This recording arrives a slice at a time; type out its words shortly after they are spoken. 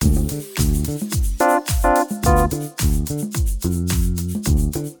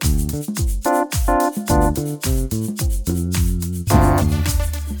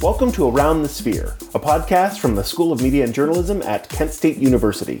Welcome to Around the Sphere, a podcast from the School of Media and Journalism at Kent State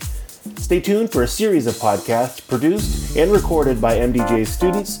University. Stay tuned for a series of podcasts produced and recorded by MDJ's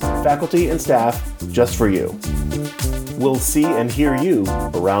students, faculty, and staff just for you. We'll see and hear you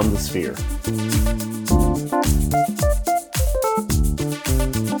around the sphere.